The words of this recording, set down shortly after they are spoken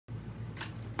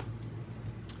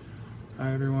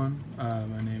Hi everyone,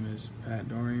 my name is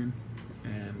Dorrian,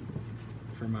 and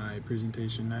for my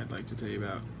presentation I'd like to tell you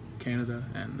about Canada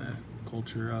and the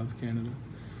culture of Canada.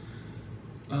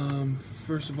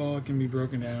 First of all, it can be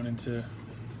broken down into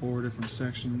 4 different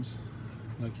sections,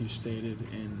 like you stated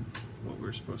in what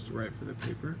we're supposed to write for the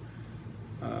paper.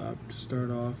 To start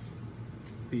off,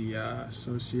 the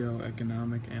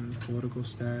socio-economic and political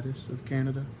status of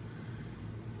Canada.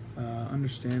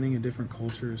 Understanding a different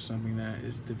culture is something that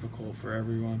is difficult for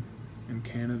everyone. In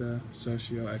Canada,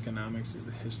 socioeconomics is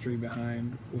the history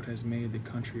behind what has made the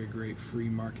country a great free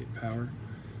market power.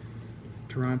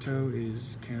 Toronto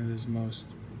is Canada's most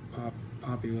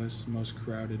populous, most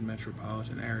crowded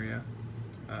metropolitan area.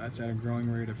 It's at a growing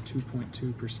rate of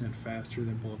 2.2% faster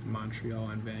than both Montreal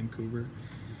and Vancouver,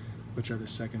 which are the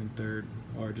second and third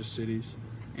largest cities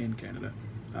in Canada,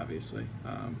 obviously.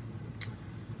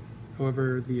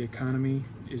 However, the economy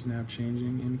is now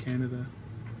changing in Canada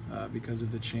because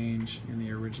of the change in the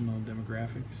original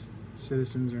demographics.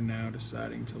 Citizens are now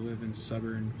deciding to live in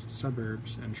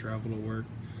suburbs and travel to work,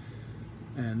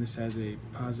 and this has a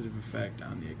positive effect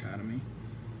on the economy.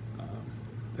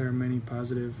 There are many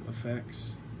positive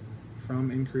effects from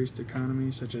increased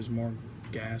economy, such as more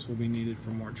gas will be needed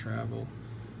for more travel,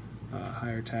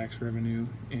 higher tax revenue,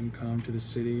 income to the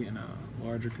city, and a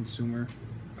larger consumer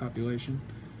population.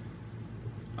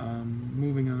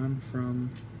 Moving on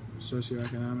from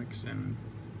socioeconomics and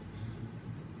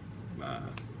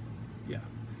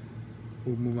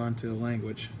we'll move on to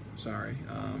language. So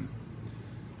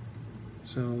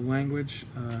language,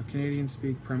 Canadians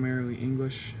speak primarily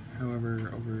English.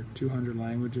 However, over 200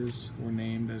 languages were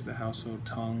named as the household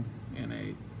tongue in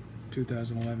a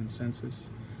 2011 census.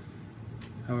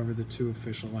 However, the 2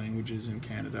 official languages in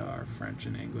Canada are French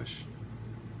and English.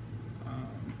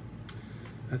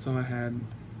 That's all I had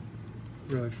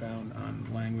really found on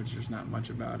language. There's not much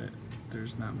about it.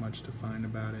 There's not much to find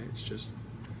about it. It's just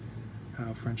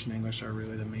how French and English are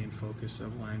really the main focus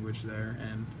of language there,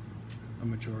 and a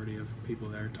majority of people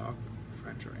there talk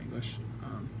French or English.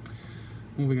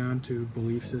 Moving on to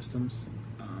belief systems.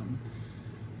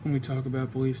 When we talk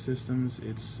about belief systems,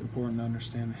 it's important to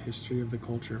understand the history of the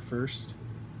culture first.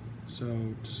 So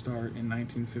to start, in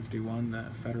 1951, the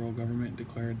federal government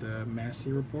declared the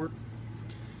Massey Report,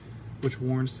 which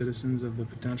warned citizens of the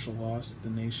potential loss the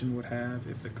nation would have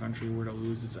if the country were to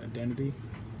lose its identity,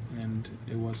 and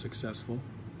it was successful.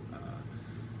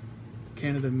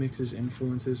 Canada mixes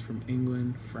influences from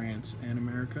England, France, and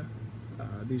America.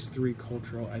 These 3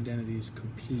 cultural identities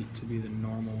compete to be the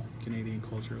normal Canadian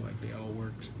culture, like they all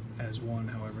work as one,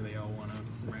 however they all want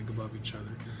to rank above each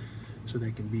other so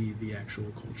they can be the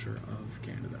actual culture of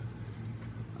Canada.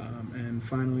 And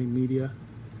finally, media,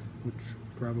 which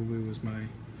probably was my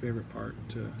favorite part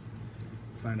to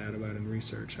find out about in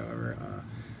research. However,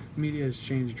 media has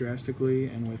changed drastically,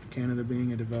 and with Canada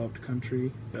being a developed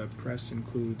country, the press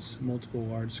includes multiple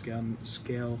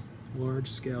large-scale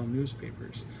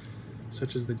newspapers,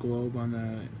 such as the Globe on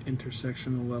the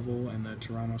intersectional level and the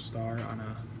Toronto Star on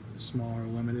a smaller,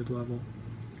 limited level.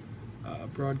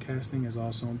 Broadcasting is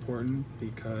also important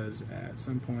because at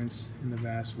some points in the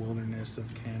vast wilderness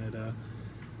of Canada,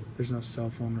 there's no cell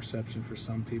phone reception for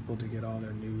some people to get all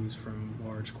their news from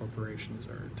large corporations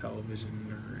or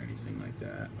television or anything like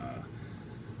that.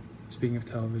 Speaking of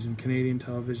television, Canadian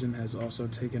television has also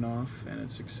taken off, and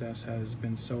its success has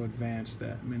been so advanced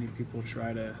that many people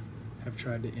have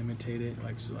tried to imitate it,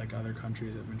 like other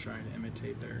countries have been trying to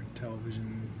imitate their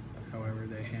television, however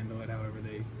they handle it, however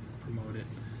they promote it.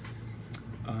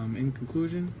 In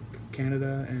conclusion,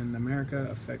 Canada and America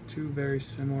affect 2 very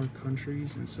similar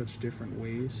countries in such different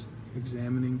ways.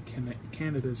 Examining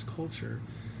Canada's culture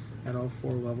at all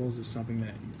 4 levels is something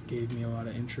that gave me a lot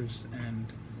of interest,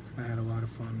 and I had a lot of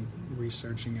fun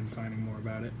researching and finding more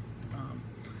about it.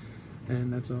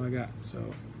 And that's all I got,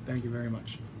 so thank you very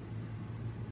much.